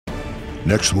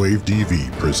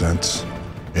NextWaveDV presents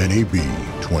NAB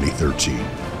 2013.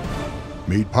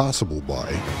 Made possible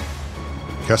by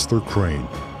Kessler Crane,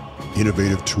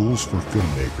 innovative tools for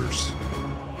filmmakers.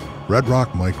 Red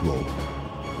Rock Micro,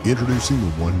 introducing the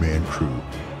one-man crew.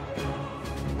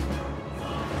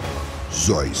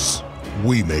 Zeiss,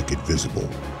 we make it visible.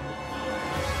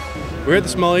 We're at the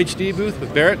SmallHD booth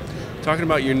with Barrett, talking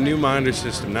about your new monitor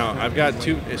system. Now, I've got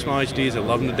two SmallHDs. I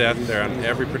love them to death. They're on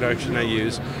every production I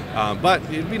use. But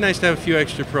it'd be nice to have a few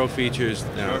extra pro features,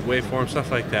 waveform, stuff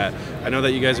like that. I know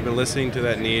that you guys have been listening to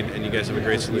that need, and you guys have a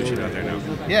great solution out there now.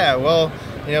 Yeah, well,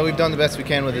 we've done the best we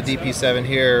can with the DP7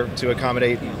 here to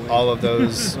accommodate all of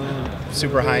those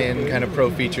super high-end kind of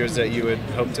pro features that you would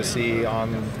hope to see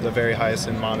on the very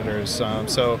highest-end monitors.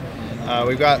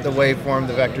 We've got the waveform,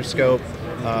 the vector scope,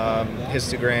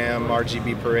 histogram,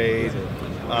 RGB parade,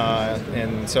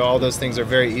 and so all those things are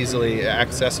very easily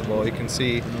accessible. You can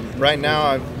see right now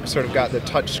I've sort of got the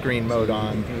touch screen mode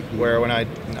on, where when I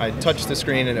touch the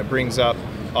screen and it brings up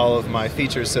all of my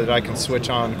features so that I can switch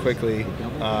on quickly.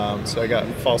 So I got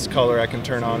false color I can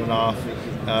turn on and off,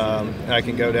 and I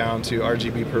can go down to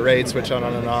RGB parade, switch on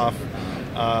and off.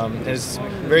 It's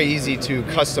very easy to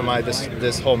customize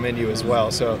this whole menu as well.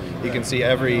 So you can see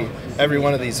every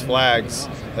one of these flags,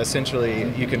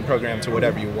 essentially you can program to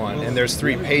whatever you want. And there's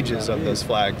 3 pages of those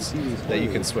flags that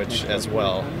you can switch as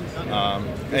well.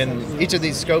 And each of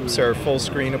these scopes are full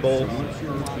screenable.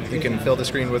 You can fill the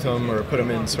screen with them or put them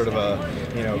in sort of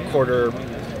a quarter,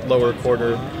 lower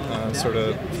quarter sort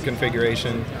of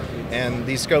configuration. And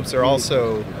these scopes are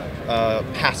also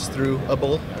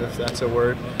pass-throughable, if that's a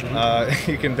word.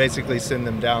 You can basically send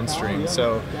them downstream.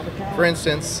 So, for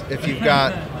instance, if you've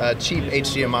got a cheap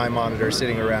HDMI monitor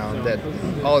sitting around that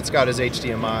all it's got is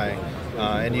HDMI,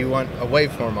 and you want a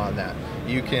waveform on that,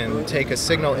 you can take a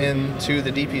signal into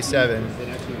the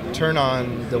DP7, turn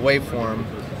on the waveform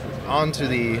onto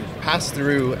the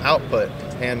pass-through output,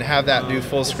 and have that do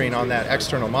full screen on that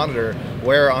external monitor,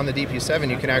 where on the DP7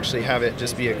 you can actually have it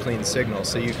just be a clean signal.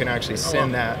 So you can actually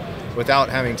send that without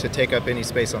having to take up any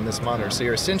space on this monitor. So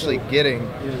you're essentially getting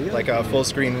like a full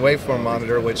screen waveform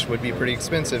monitor, which would be pretty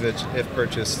expensive if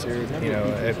purchased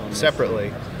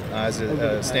separately as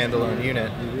a standalone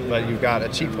unit, but you've got a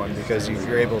cheap one because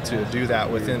you're able to do that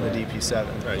within the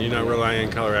DP7. Right, you're not relying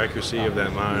on color accuracy of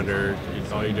that monitor.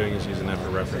 All you're doing is using that for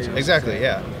references. Exactly,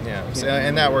 yeah. So,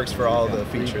 and that works for all the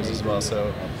features as well.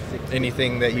 So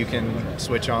anything that you can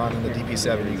switch on in the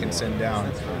DP7 you can send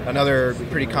down. Another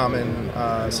pretty common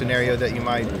scenario that you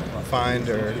might find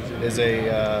is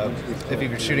if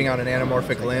you're shooting on an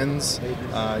anamorphic lens,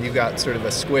 you've got sort of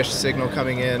a squish signal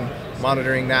coming in.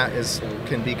 Monitoring that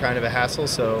can be kind of a hassle,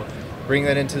 so bring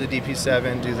that into the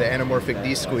DP7, do the anamorphic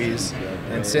D-squeeze,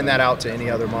 and send that out to any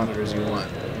other monitors you want.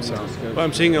 So, what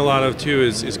I'm seeing a lot of too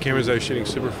is cameras that are shooting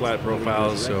super flat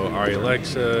profiles, so Arri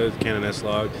Alexa, Canon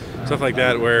S-Log, stuff like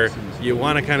that, where you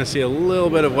want to kind of see a little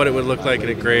bit of what it would look like in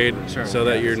a grade, so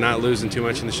that you're not losing too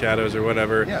much in the shadows or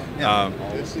whatever.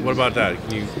 What about that?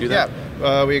 Can you do that?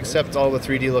 Yeah, we accept all the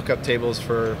 3D lookup tables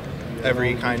for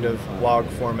every kind of log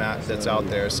format that's out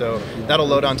there. So that'll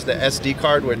load onto the SD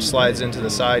card, which slides into the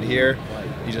side here.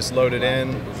 You just load it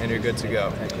in and you're good to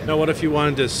go. Now, what if you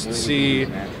wanted to see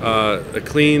a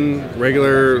clean,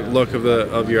 regular look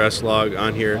of your S-Log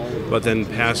on here, but then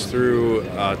pass through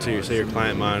to your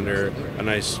client monitor a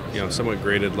nice, somewhat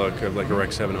graded look of like a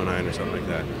Rec 709 or something like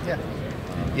that? Yeah.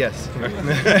 Yes.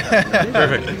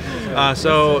 Perfect.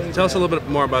 So tell us a little bit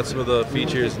more about some of the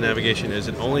features and navigation. Is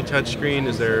it only touchscreen?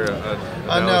 Is there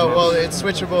no, well, it's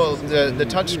switchable. The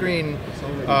touchscreen,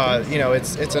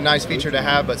 it's a nice feature to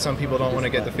have, but some people don't want to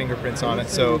get the fingerprints on it.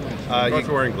 So if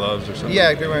you're wearing gloves or something.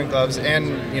 Yeah, if you're wearing gloves, and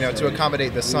to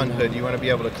accommodate the sun hood, you want to be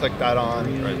able to click that on,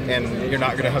 and you're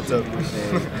not going to have to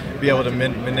be able to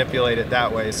manipulate it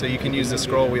that way. So you can use the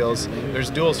scroll wheels. There's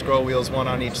dual scroll wheels, one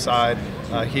on each side,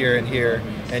 here and here,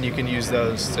 and you can use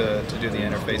those to do the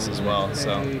interface as well.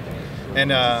 So,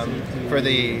 and for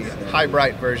the high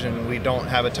bright version, we don't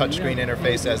have a touchscreen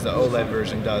interface as the OLED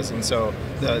version does, and so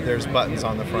there's buttons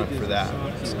on the front for that.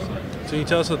 So can you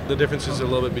tell us what the differences a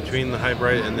little bit between the high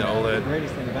bright and the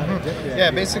OLED?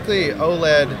 Yeah, basically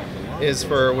OLED is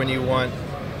for when you want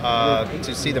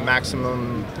to see the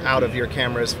maximum out of your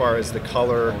camera as far as the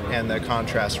color and the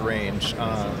contrast range.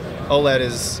 OLED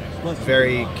is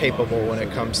very capable when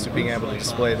it comes to being able to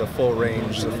display the full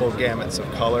range, the full gamuts of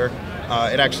color.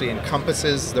 It actually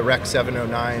encompasses the Rec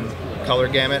 709 color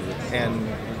gamut, and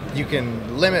you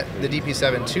can limit the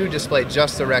DP7 to display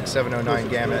just the Rec 709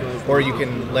 gamut, or you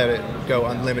can let it go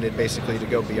unlimited basically to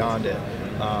go beyond it.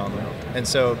 And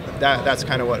so that's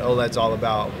kind of what OLED's all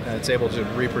about. And it's able to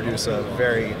reproduce a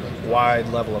very wide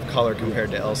level of color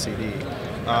compared to LCD.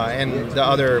 And the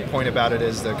other point about it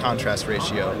is the contrast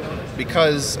ratio.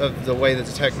 Because of the way that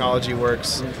the technology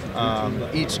works,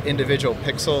 each individual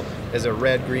pixel is a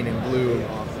red, green, and blue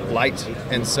light,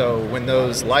 and so when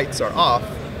those lights are off,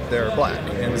 they're black,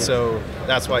 and so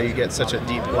that's why you get such a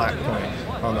deep black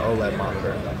point on the OLED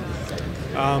monitor.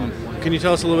 Can you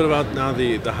tell us a little bit about now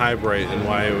the Hight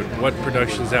and what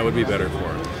productions that would be better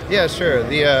for? Yeah, sure.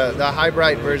 The Hight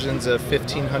version's a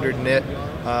 1500 nit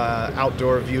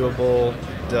outdoor viewable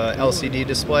LCD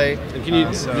display. And can you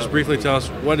just briefly tell us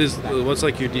what's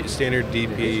like your standard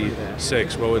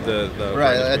DP6? What would the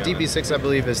right? DP6 I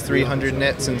believe is 300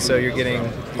 nits, and so you're getting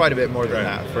quite a bit more than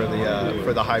that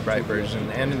for the Hight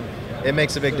version, and it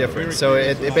makes a big difference. So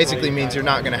it basically means you're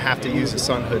not going to have to use a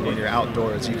sun hood when you're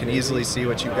outdoors. You can easily see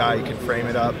what you've got. You can frame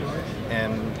it up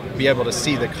and be able to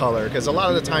see the color, because a lot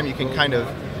of the time you can kind of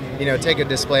take a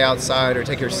display outside or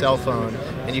take your cell phone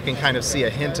and you can kind of see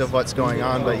a hint of what's going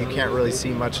on, but you can't really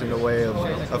see much in the way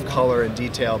of color and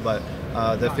detail. But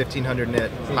the 1500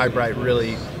 nit Hight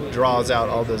really draws out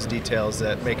all those details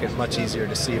that make it much easier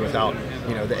to see without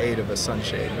the aid of a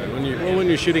sunshade. When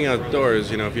you're shooting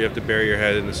outdoors, if you have to bury your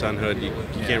head in the sun hood, you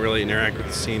can't really interact with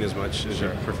the scene as much as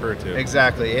you prefer to.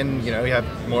 Exactly, and you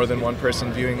have more than one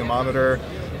person viewing the monitor.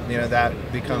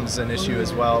 That becomes an issue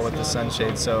as well with the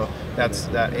sunshade, so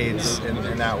that aids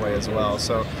in that way as well.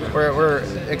 So we're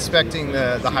expecting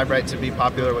the Hight to be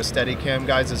popular with Steadicam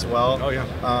guys as well. Oh yeah.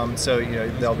 So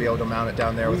they'll be able to mount it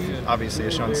down there with, obviously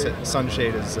a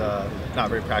sunshade is not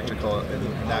very practical in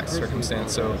that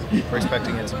circumstance. So we're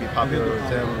expecting it to be popular with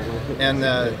them. And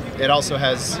it also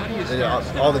has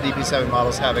all the DP7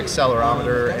 models have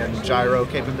accelerometer and gyro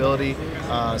capability.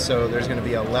 So there's going to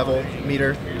be a level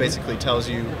meter, basically tells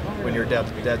you when you're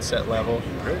dead set level.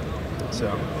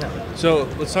 So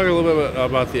let's talk a little bit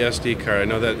about the SD card. I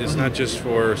know that it's not just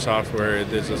for software,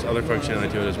 there's this other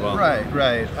functionality to it as well.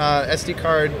 Right. SD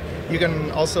card, you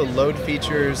can also load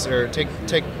features or take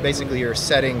basically your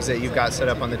settings that you've got set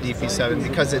up on the DP7,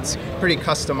 because it's pretty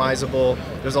customizable.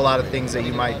 There's a lot of things that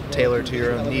you might tailor to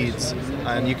your own needs,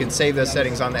 and you can save those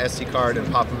settings on the SD card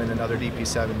and pop them in another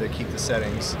DP7 to keep the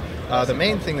settings. The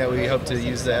main thing that we hope to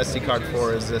use the SD card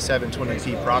for is the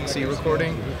 720p proxy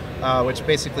recording, which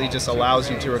basically just allows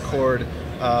you to record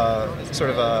sort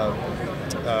of a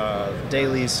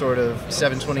daily sort of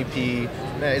 720p.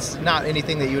 It's not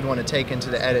anything that you would want to take into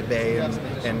the edit bay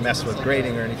and mess with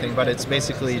grading or anything, but it's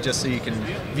basically just so you can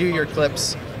view your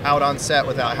clips out on set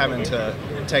without having to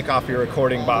take off your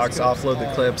recording box, offload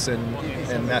the clips, and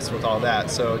mess with all that.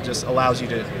 So it just allows you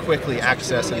to quickly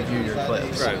access and view your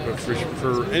clips. Right, but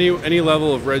for any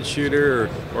level of red shooter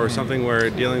or something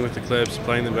where dealing with the clips,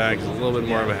 playing them back is a little bit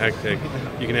more of a hectic,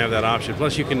 you can have that option.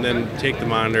 Plus you can then take the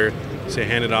monitor, say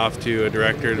hand it off to a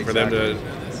director for them to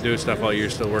do stuff while you're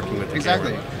still working with the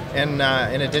camera. And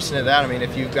in addition to that, I mean,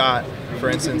 if you've got, for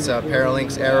instance, a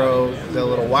Paralink's Arrow, the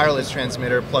little wireless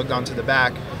transmitter plugged onto the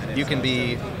back, you can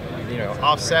be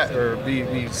offset or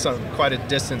be quite a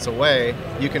distance away.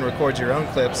 You can record your own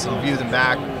clips and view them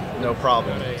back, no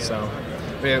problem. So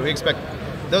we expect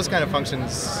those kind of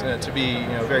functions to be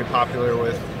very popular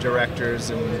with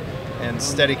directors and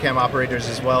Steadicam operators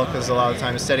as well, because a lot of the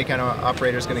time a Steadicam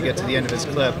operator is going to get to the end of his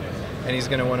clip and he's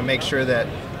going to want to make sure that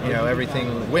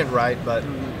everything went right, but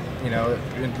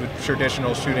in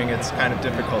traditional shooting it's kind of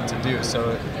difficult to do.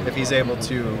 So if he's able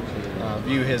to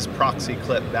view his proxy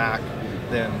clip back,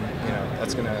 then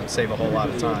that's going to save a whole lot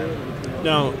of time.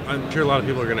 Now, I'm sure a lot of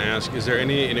people are going to ask, is there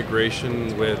any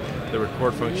integration with the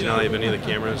record functionality of any of the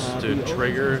cameras to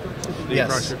trigger the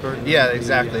proxy record? Yeah,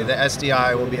 exactly. The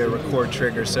SDI will be a record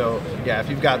trigger. So, yeah, if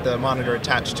you've got the monitor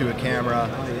attached to a camera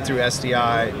through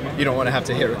SDI, you don't want to have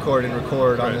to hit record and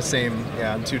record on the same,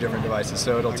 on two different devices.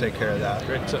 So it'll take care of that.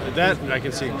 Great. So that I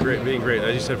can see being great.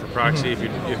 As you said, for proxy,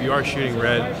 if you are shooting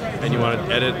red and you want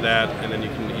to edit that, and then you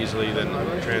can easily then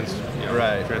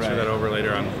transfer that over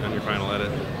later on your final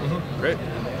edit. Great.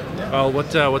 Well,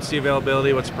 what's the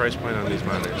availability? What's the price point on these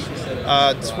monitors?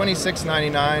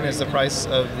 $26.99 is the price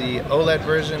of the OLED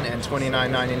version, and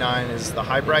 $29.99 is the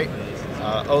Hight.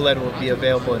 OLED will be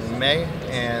available in May,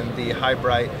 and the Hight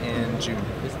in June.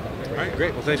 All right,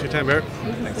 great. Well, thanks for your time, Barrett.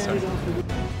 Thanks, sir.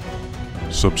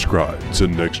 Subscribe to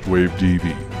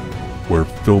NextWaveDV, where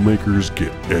filmmakers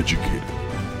get educated.